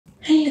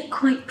I look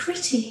quite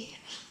pretty.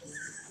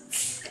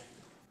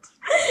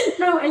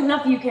 No, I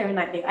love you, Keira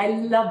Knightley. I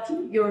love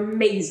you. You're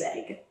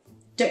amazing.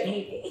 Don't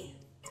hate me.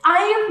 I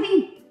am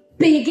the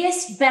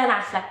biggest Ben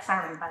Affleck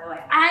fan, by the way.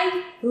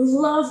 I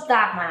love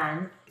that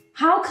man.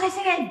 How could I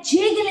forget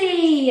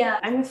Jiggly?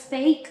 I'm a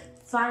fake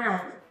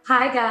fan.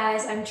 Hi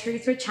guys, I'm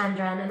Charithra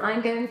Chandran and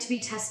I'm going to be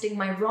testing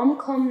my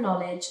rom-com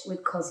knowledge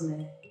with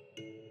Cosmo.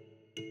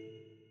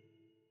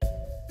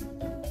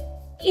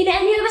 In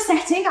any other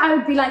setting, I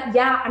would be like,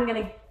 yeah, I'm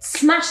gonna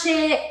smash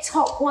it,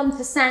 top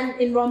 1%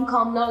 in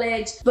rom-com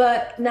knowledge.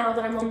 But now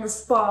that I'm on the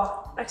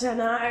spot, I don't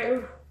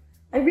know.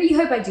 I really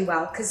hope I do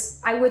well,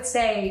 because I would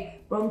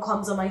say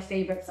rom-coms are my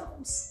favorite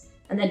films.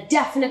 And they're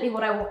definitely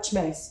what I watch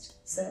most.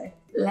 So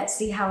let's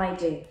see how I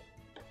do.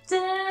 But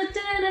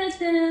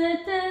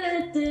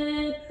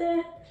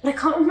I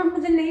can't remember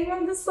the name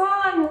of the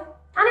song.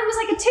 And it was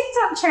like a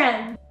TikTok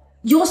trend.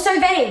 You're So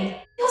Vain.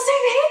 You're So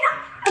Vain.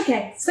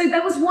 Okay, so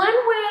there was one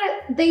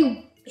where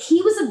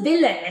he was a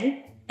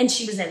villain and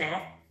she was in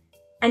it.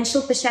 And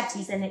Shilpa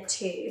Shetty's in it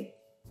too.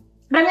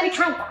 But I'm gonna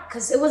count that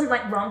because it wasn't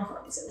like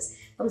rom-coms, it was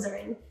films are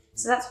in.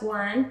 So that's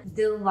one.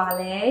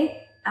 Dilwale.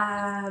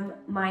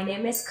 My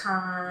Name is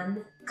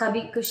Khan.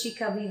 Kabhi Khushi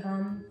Kabhi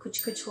Hum.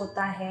 Kuch Kuch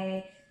Hota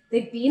Hai.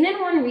 They've been in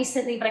one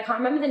recently, but I can't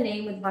remember the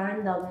name, with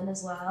Varun Dhawan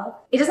as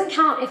well. It doesn't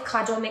count if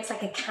Kajol makes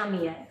like a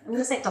cameo. I'm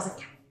gonna say it doesn't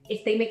count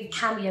if they make a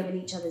cameo in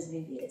each other's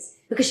movies.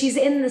 Because she's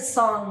in the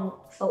song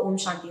for Om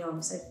Shanti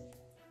Om, so,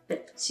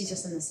 but she's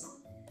just in the song.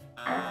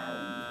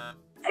 I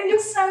do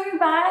so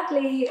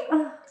badly.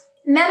 Ugh.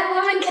 Men and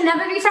women can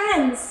never be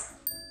friends.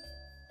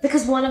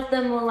 Because one of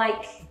them will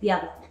like the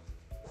other.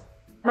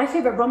 My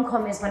favorite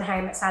rom-com is When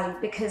Harry Met Sally,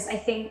 because I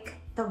think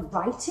the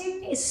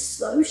writing is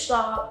so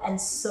sharp and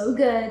so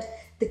good.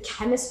 The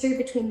chemistry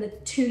between the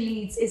two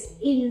leads is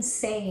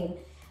insane.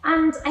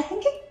 And I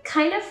think it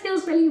kind of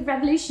feels really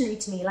revolutionary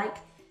to me. Like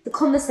the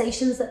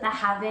conversations that they're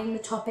having, the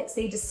topics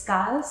they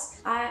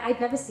discuss. I'd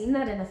never seen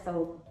that in a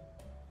film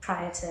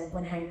prior to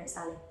When Harry Met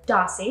Sally.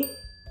 Darcy.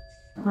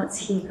 What's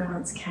Hugh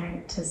Grant's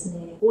character's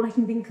name? All I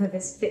can think of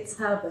is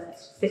Fitzherbert,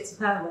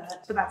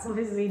 but that's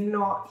obviously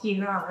not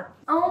Hugh Grant.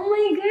 Oh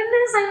my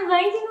goodness, I'm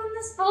blanking on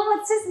this film.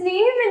 What's his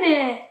name in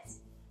it?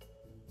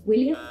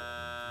 William?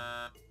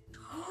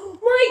 Oh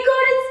my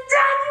god, it's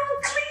Daniel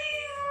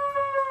Cleaver!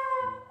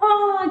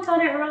 Oh, I got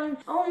it wrong.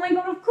 Oh my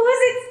god, of course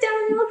it's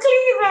Daniel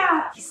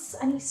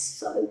Cleaver! He's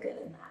so good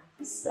in that.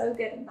 He's so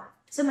good in that.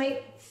 So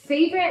my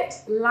favorite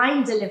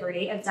line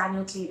delivery of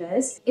Daniel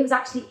Cleaver's, it was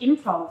actually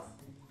improv.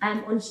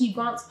 On Hugh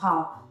Grant's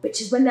part, which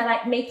is when they're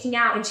like making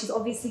out and she's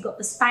obviously got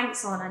the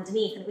Spanx on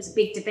underneath, and it was a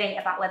big debate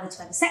about whether to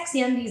wear the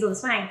sexy undies or the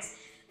Spanx.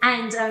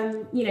 And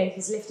you know,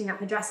 he's lifting up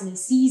her dress and he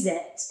sees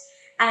it.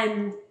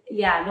 And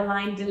yeah, the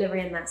line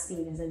delivery in that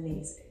scene is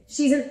amazing.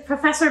 She's a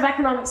professor of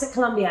economics at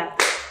Columbia.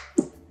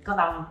 Got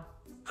that one.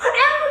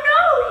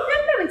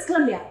 Oh no, it's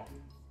Columbia.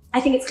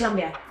 I think it's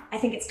Columbia.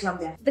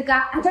 The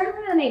guy, I don't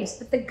remember the names,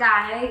 but the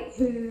guy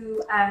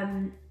who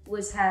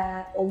was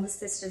her older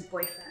sister's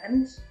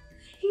boyfriend,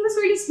 he was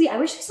really sweet. I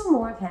wish we saw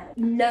more of him.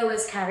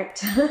 Noah's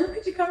character,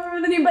 which I can't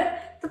remember the name,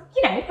 but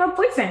you know, her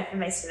boyfriend for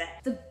most of it.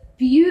 The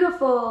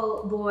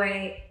beautiful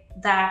boy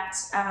that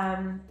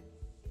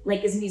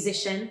like is a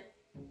musician,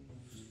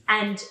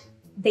 and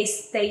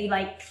they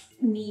like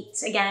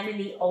meet again in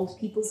the old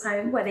people's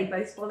home where they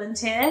both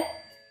volunteer.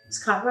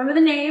 Just can't remember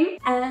the name.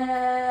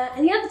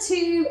 And the other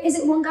two, is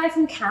it one guy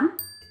from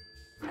camp?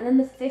 And then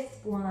the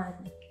fifth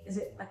one, is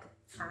it like a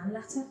fan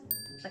letter?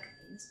 Like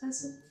a famous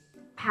person?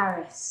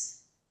 Paris.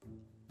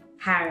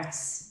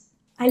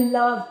 I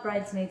love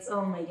Bridesmaids,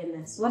 oh my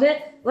goodness. What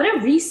a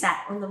reset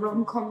on the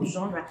rom-com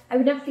genre. I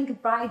would never think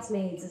of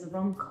Bridesmaids as a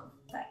rom-com,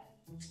 but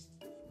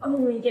oh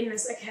my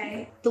goodness,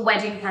 okay. The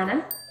Wedding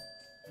Planner,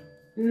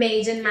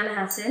 Made in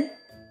Manhattan,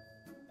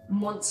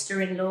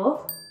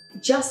 Monster-in-Law,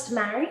 Just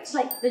Married,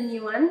 like the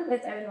new one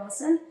with Owen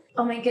Wilson.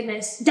 Oh my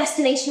goodness,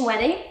 Destination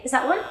Wedding, is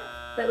that one?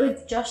 But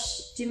with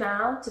Josh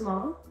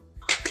Duhamel.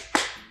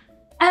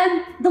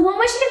 The one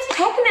where she gets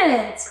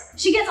pregnant.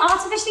 She gets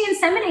artificially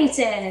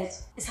inseminated.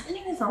 Is that the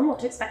name of the film? What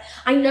to Expect?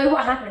 I know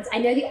what happens. I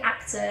know the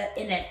actor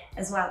in it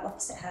as well,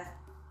 opposite her.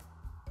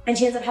 And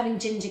she ends up having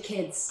ginger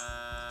kids.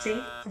 See?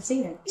 I've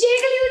seen it.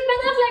 Jiggly with Ben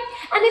Affleck.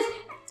 And if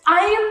I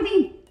am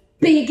the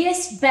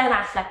biggest Ben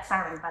Affleck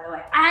fan, by the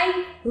way.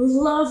 I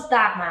love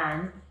that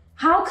man.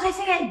 How could I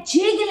forget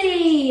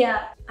Jiggly?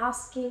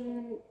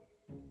 Asking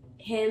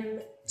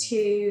him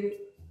to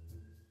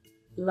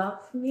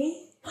love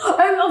me?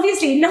 Oh,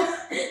 obviously, no,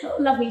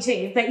 love me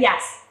too, but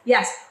yes.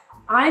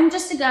 I'm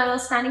just a girl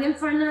standing in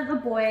front of a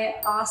boy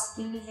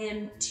asking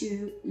him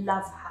to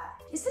love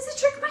her. Is this a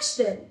trick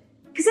question?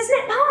 Because isn't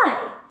it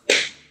pie?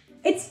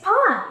 It's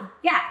pie,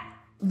 yeah.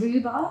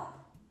 Rhubarb,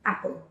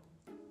 apple,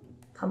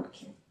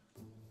 pumpkin,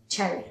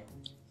 cherry,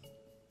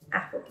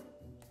 apple.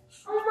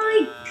 Oh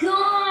my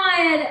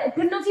god,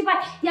 banoffee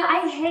pie. Yeah,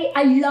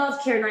 I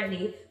love Keira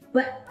Knightley,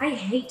 but I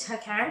hate her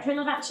character in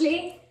Love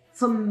Actually.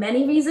 For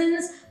many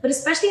reasons, but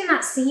especially in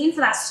that scene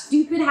for that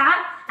stupid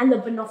hat and the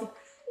banoffee.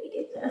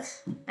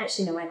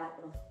 Actually, no, I like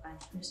banoffee pie.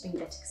 I'm just being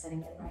bitter because I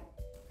didn't get it right.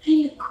 I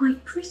look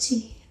quite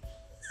pretty.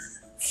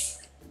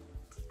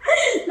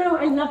 No,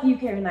 I love you,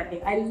 Keira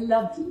Knightley. I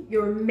love you.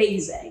 You're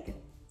amazing.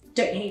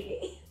 Don't hate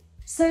me.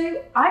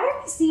 So I've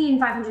only seen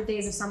 500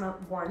 Days of Summer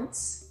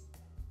once,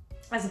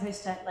 as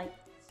opposed to like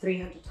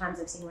 300 times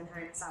I've seen When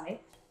Harry Met Sally.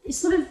 It's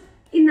sort of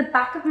in the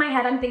back of my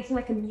head, I'm thinking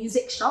like a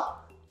music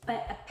shop,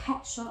 but a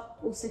pet shop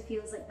also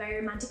feels like very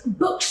romantic. A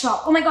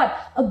bookshop, oh my God,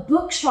 a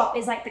bookshop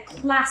is like the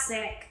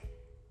classic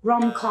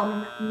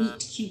rom-com meet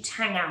cute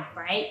hangout,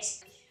 right?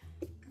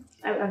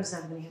 I was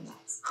never gonna hear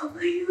that. Oh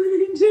my God,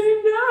 I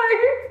don't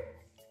know.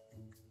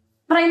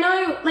 But I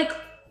know, like,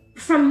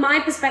 from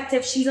my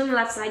perspective, she's on the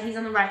left side, he's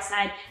on the right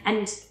side,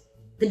 and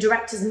the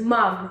director's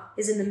mum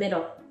is in the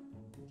middle.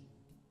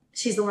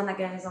 She's the one that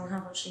goes on how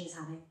much she's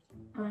having.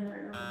 I don't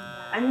know.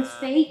 I'm a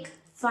fake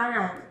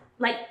fan.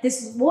 Like,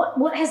 this,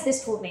 what has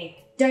this taught me?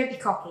 Don't be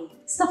cocky.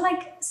 Stuff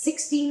like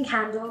 16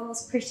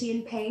 Candles, Pretty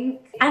in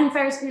Pink, and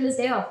Ferris Bueller's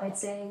Day Off, I'd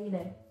say, you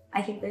know,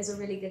 I think those are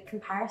really good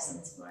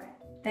comparisons for it.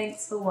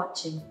 Thanks for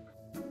watching.